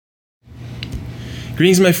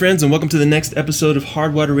Greetings, my friends, and welcome to the next episode of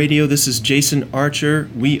Hardwater Radio. This is Jason Archer.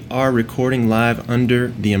 We are recording live under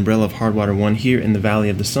the umbrella of Hardwater One here in the Valley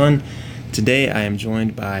of the Sun. Today, I am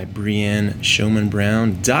joined by Breanne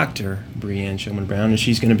Showman-Brown, Dr. Breanne Showman-Brown, and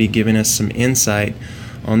she's going to be giving us some insight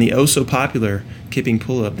on the oh-so-popular kipping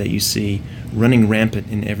pull-up that you see running rampant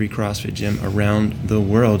in every CrossFit gym around the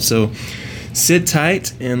world. So sit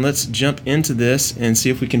tight and let's jump into this and see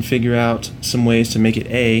if we can figure out some ways to make it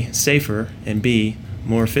A, safer, and B,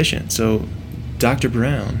 more efficient. So, Dr.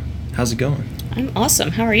 Brown, how's it going? I'm awesome.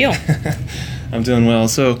 How are you? I'm doing well.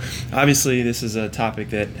 So, obviously, this is a topic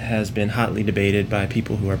that has been hotly debated by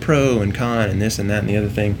people who are pro and con and this and that and the other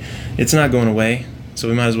thing. It's not going away, so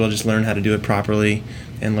we might as well just learn how to do it properly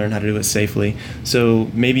and learn how to do it safely. So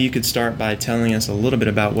maybe you could start by telling us a little bit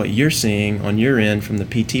about what you're seeing on your end from the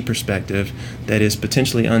PT perspective that is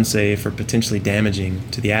potentially unsafe or potentially damaging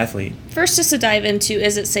to the athlete. First, just to dive into,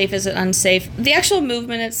 is it safe, is it unsafe? The actual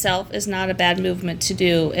movement itself is not a bad movement to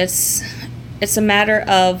do. It's a matter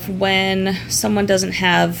of when someone doesn't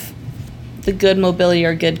have the good mobility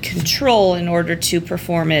or good control in order to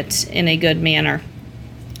perform it in a good manner.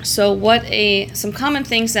 So some common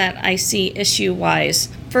things that I see issue-wise.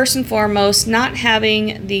 First and foremost, not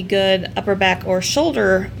having the good upper back or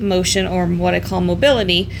shoulder motion, or what I call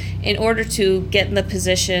mobility, in order to get in the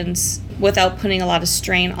positions without putting a lot of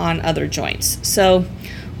strain on other joints. So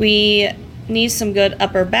we need some good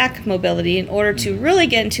upper back mobility in order to really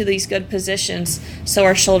get into these good positions so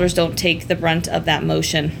our shoulders don't take the brunt of that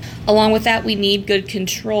motion. Along with that, we need good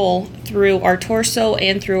control through our torso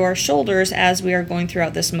and through our shoulders as we are going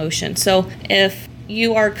throughout this motion. So if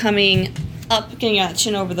you are coming up, getting that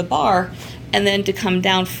chin over the bar, and then to come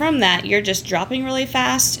down from that, you're just dropping really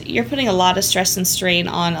fast, you're putting a lot of stress and strain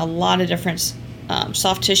on a lot of different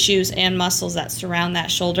soft tissues and muscles that surround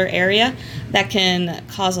that shoulder area that can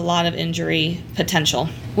cause a lot of injury potential.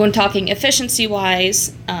 When talking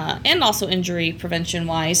efficiency-wise and also injury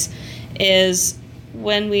prevention-wise is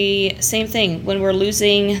when we're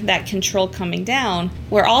losing that control coming down,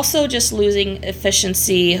 we're also just losing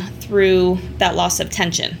efficiency through that loss of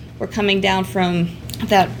tension. We're coming down from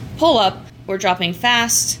that pull-up, we're dropping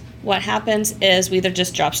fast. What happens is we either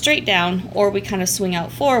just drop straight down or we kind of swing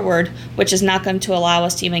out forward, which is not going to allow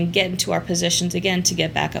us to even get into our positions again to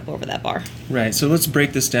get back up over that bar. Right, so let's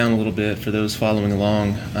break this down a little bit for those following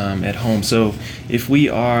along at home. So if we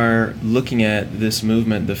are looking at this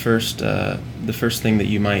movement, the first thing that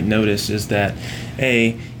you might notice is that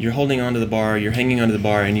A, you're holding onto the bar, you're hanging onto the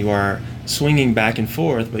bar, and you are swinging back and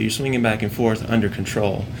forth, but you're swinging back and forth under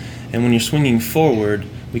control. And when you're swinging forward,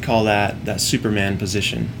 we call that Superman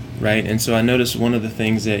position. Right, and so I noticed one of the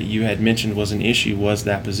things that you had mentioned was an issue was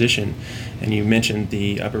that position, and you mentioned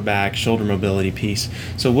the upper back shoulder mobility piece.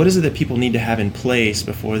 So what is it that people need to have in place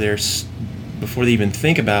before they even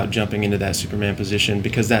think about jumping into that Superman position,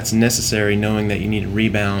 because that's necessary, knowing that you need a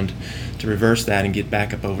rebound to reverse that and get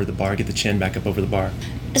back up over the bar, get the chin back up over the bar?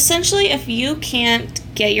 Essentially, if you can't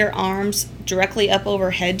get your arms directly up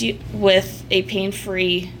overhead with a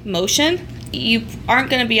pain-free motion, you aren't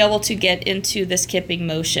going to be able to get into this kipping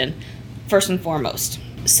motion, first and foremost.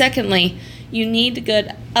 Secondly, you need a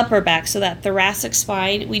good upper back, so that thoracic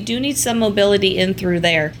spine, we do need some mobility in through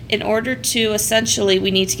there. In order to, essentially,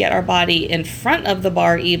 we need to get our body in front of the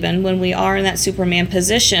bar even when we are in that Superman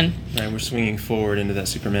position. Right, we're swinging forward into that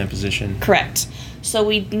Superman position. Correct. So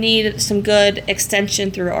we need some good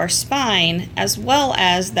extension through our spine, as well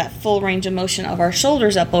as that full range of motion of our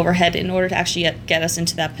shoulders up overhead in order to actually get us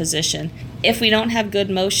into that position. If we don't have good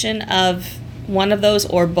motion of one of those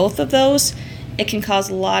or both of those, it can cause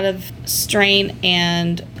a lot of strain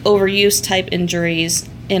and overuse type injuries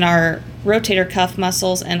in our rotator cuff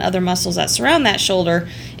muscles and other muscles that surround that shoulder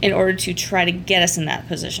in order to try to get us in that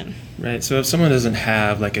position. Right, so if someone doesn't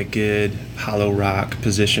have like a good hollow rock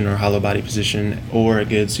position or hollow body position or a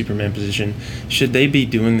good Superman position, should they be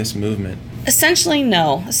doing this movement? Essentially,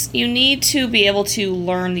 no. You need to be able to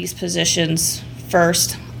learn these positions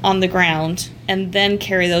first on the ground and then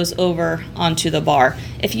carry those over onto the bar.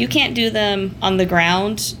 If you can't do them on the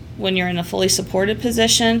ground when you're in a fully supported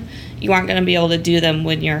position, you aren't going to be able to do them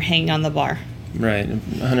when you're hanging on the bar. Right,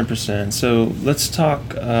 100%. So let's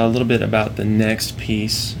talk a little bit about the next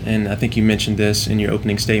piece, and I think you mentioned this in your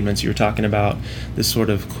opening statements. You were talking about this sort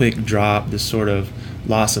of quick drop, this sort of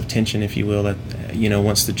loss of tension, if you will,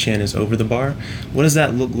 once the chin is over the bar. What does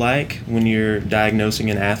that look like when you're diagnosing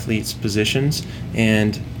an athlete's positions,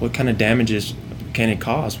 and what kind of damages can it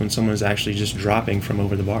cause when someone is actually just dropping from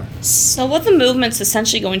over the bar? So what the movement's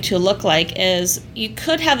essentially going to look like is you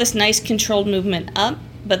could have this nice controlled movement up,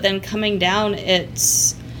 but then coming down,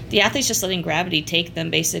 it's the athlete's just letting gravity take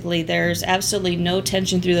them, basically. There's absolutely no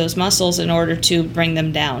tension through those muscles in order to bring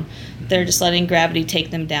them down. They're just letting gravity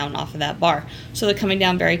take them down off of that bar. So they're coming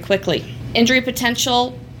down very quickly. Injury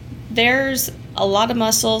potential, there's a lot of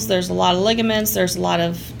muscles, there's a lot of ligaments, there's a lot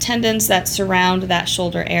of tendons that surround that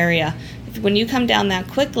shoulder area. When you come down that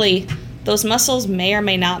quickly, those muscles may or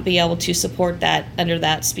may not be able to support that under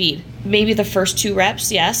that speed. Maybe the first 2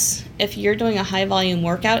 reps, yes. If you're doing a high volume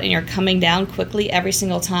workout and you're coming down quickly every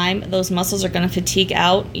single time, those muscles are going to fatigue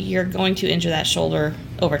out. You're going to injure that shoulder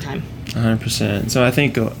over time. 100%. So I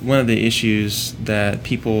think one of the issues that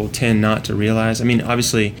people tend not to realize, I mean,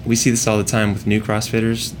 obviously we see this all the time with new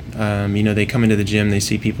CrossFitters. They come into the gym, they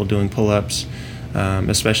see people doing pull-ups,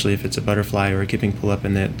 especially if it's a butterfly or a kipping pull-up,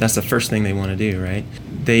 and that's the first thing they want to do, right?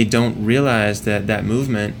 They don't realize that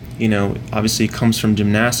movement, obviously comes from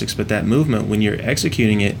gymnastics, but that movement, when you're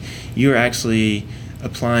executing it, you're actually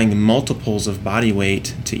applying multiples of body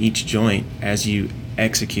weight to each joint as you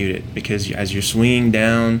execute it, because as you're swinging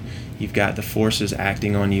down, you've got the forces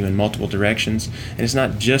acting on you in multiple directions, and it's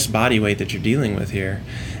not just body weight that you're dealing with here.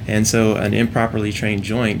 And so an improperly trained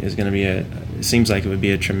joint is going to be it seems like it would be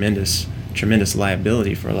a tremendous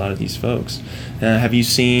liability for a lot of these folks. Have you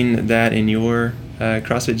seen that in your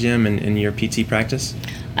CrossFit gym and in your PT practice?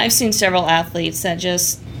 I've seen several athletes that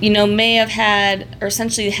just, may have had, or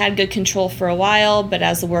essentially had good control for a while, but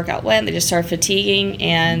as the workout went, they just started fatiguing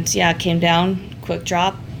and, came down, quick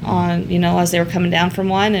drop on, as they were coming down from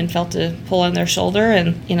one and felt a pull on their shoulder,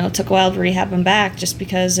 and, it took a while to rehab them back just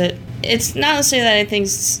because it's not necessarily that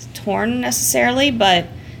anything's torn necessarily, but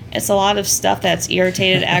it's a lot of stuff that's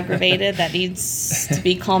irritated, aggravated, that needs to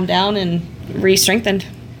be calmed down and re-strengthened.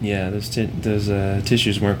 Yeah, those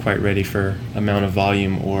tissues weren't quite ready for amount of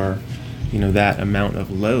volume or, that amount of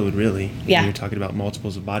load, really. Yeah. You're talking about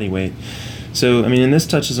multiples of body weight. So, and this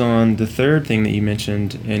touches on the third thing that you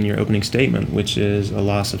mentioned in your opening statement, which is a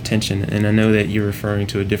loss of tension. And I know that you're referring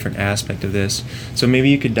to a different aspect of this. So maybe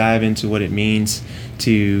you could dive into what it means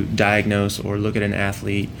to diagnose or look at an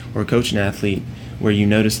athlete or coach an athlete where you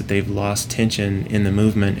notice that they've lost tension in the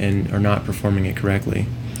movement and are not performing it correctly.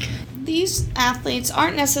 These athletes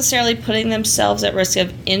aren't necessarily putting themselves at risk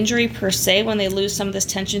of injury per se when they lose some of this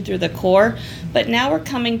tension through the core, but now we're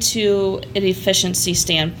coming to an efficiency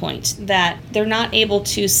standpoint that they're not able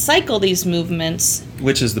to cycle these movements.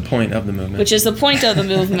 Which is the point of the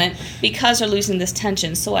movement. Because they're losing this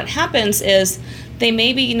tension. So what happens is they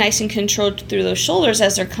may be nice and controlled through those shoulders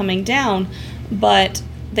as they're coming down, but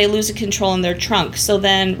they lose a control in their trunk. So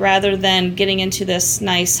then rather than getting into this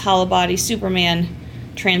nice hollow body Superman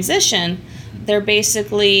transition, they're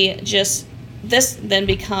basically just, this then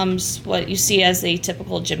becomes what you see as a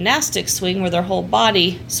typical gymnastics swing where their whole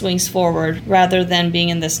body swings forward rather than being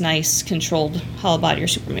in this nice controlled hollow body or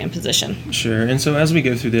Superman position. Sure. And so as we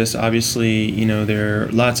go through this, obviously, there are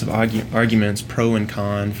lots of arguments pro and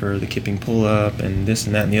con for the kipping pull-up and this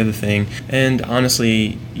and that and the other thing. And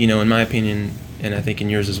honestly, in my opinion, and I think in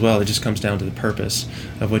yours as well, it just comes down to the purpose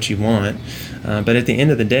of what you want. But at the end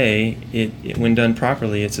of the day, it when done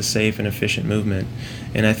properly, it's a safe and efficient movement.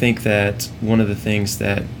 And I think that one of the things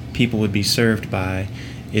that people would be served by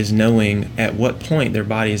is knowing at what point their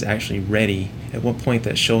body is actually ready, at what point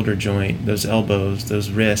that shoulder joint, those elbows, those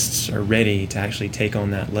wrists are ready to actually take on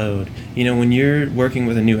that load. When you're working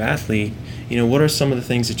with a new athlete, what are some of the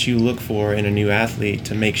things that you look for in a new athlete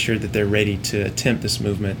to make sure that they're ready to attempt this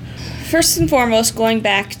movement? First and foremost, going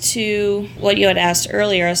back to what you had asked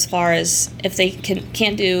earlier as far as if they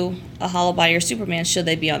can't do a hollow body or Superman, should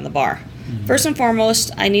they be on the bar? Mm-hmm. First and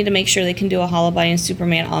foremost, I need to make sure they can do a hollow body and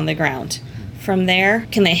Superman on the ground. From there,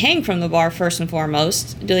 can they hang from the bar first and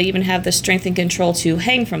foremost? Do they even have the strength and control to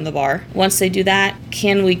hang from the bar? Once they do that,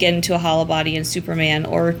 can we get into a hollow body and Superman,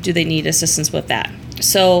 or do they need assistance with that?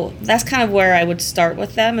 So that's kind of where I would start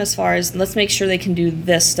with them as far as let's make sure they can do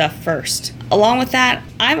this stuff first. Along with that,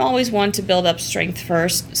 I'm always one to build up strength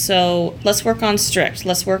first. So let's work on strict.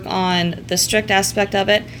 Let's work on the strict aspect of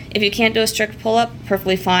it. If you can't do a strict pull-up,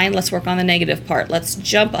 perfectly fine. Let's work on the negative part. Let's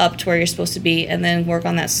jump up to where you're supposed to be and then work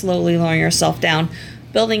on that slowly lowering yourself down.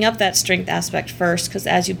 Building up that strength aspect first, because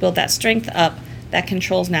as you build that strength up, that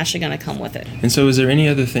control is naturally going to come with it. And so is there any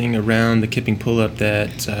other thing around the kipping pull-up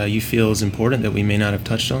that you feel is important that we may not have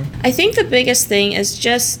touched on? I think the biggest thing is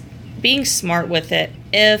just being smart with it.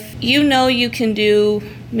 If you know you can do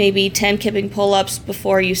maybe 10 kipping pull-ups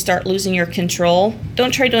before you start losing your control,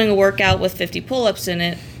 don't try doing a workout with 50 pull-ups in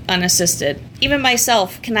it unassisted. Even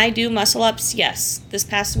myself, can I do muscle-ups? Yes. This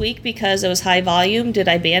past week, because it was high volume, did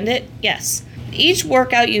I band it? Yes. Each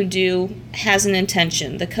workout you do has an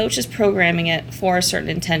intention. The coach is programming it for a certain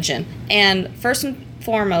intention. And first and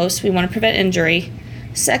foremost, we want to prevent injury.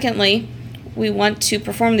 Secondly, we want to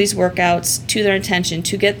perform these workouts to their intention,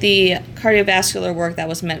 to get the cardiovascular work that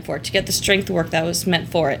was meant for it, to get the strength work that was meant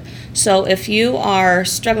for it. So if you are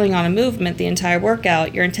struggling on a movement the entire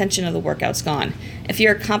workout, your intention of the workout's gone. If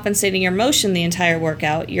you're compensating your motion the entire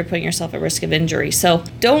workout, you're putting yourself at risk of injury. So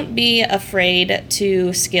don't be afraid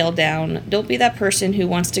to scale down. Don't be that person who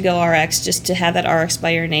wants to go RX just to have that RX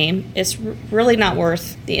by your name. It's really not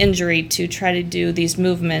worth the injury to try to do these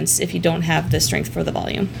movements if you don't have the strength for the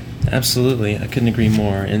volume. Absolutely. I couldn't agree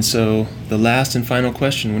more. And so the last and final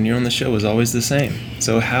question when you're on the show is always the same.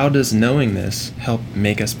 So how does knowing this help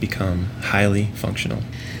make us become highly functional?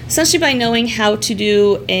 Essentially by knowing how to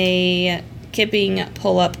do a kipping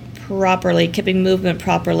pull-up properly, kipping movement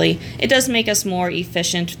properly, it does make us more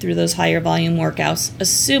efficient through those higher volume workouts,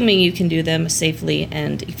 assuming you can do them safely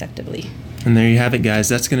and effectively. And there you have it, guys.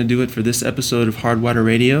 That's going to do it for this episode of Hardwater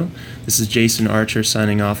Radio. This is Jason Archer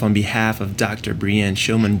signing off on behalf of Dr. Brianne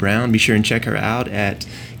Shulman-Brown. Be sure and check her out at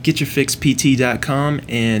getyourfixpt.com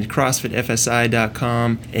and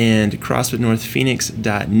crossfitfsi.com and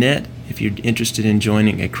crossfitnorthphoenix.net if you're interested in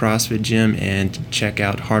joining a CrossFit gym, and check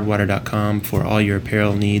out hardwater.com for all your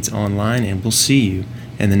apparel needs online, and we'll see you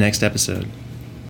in the next episode.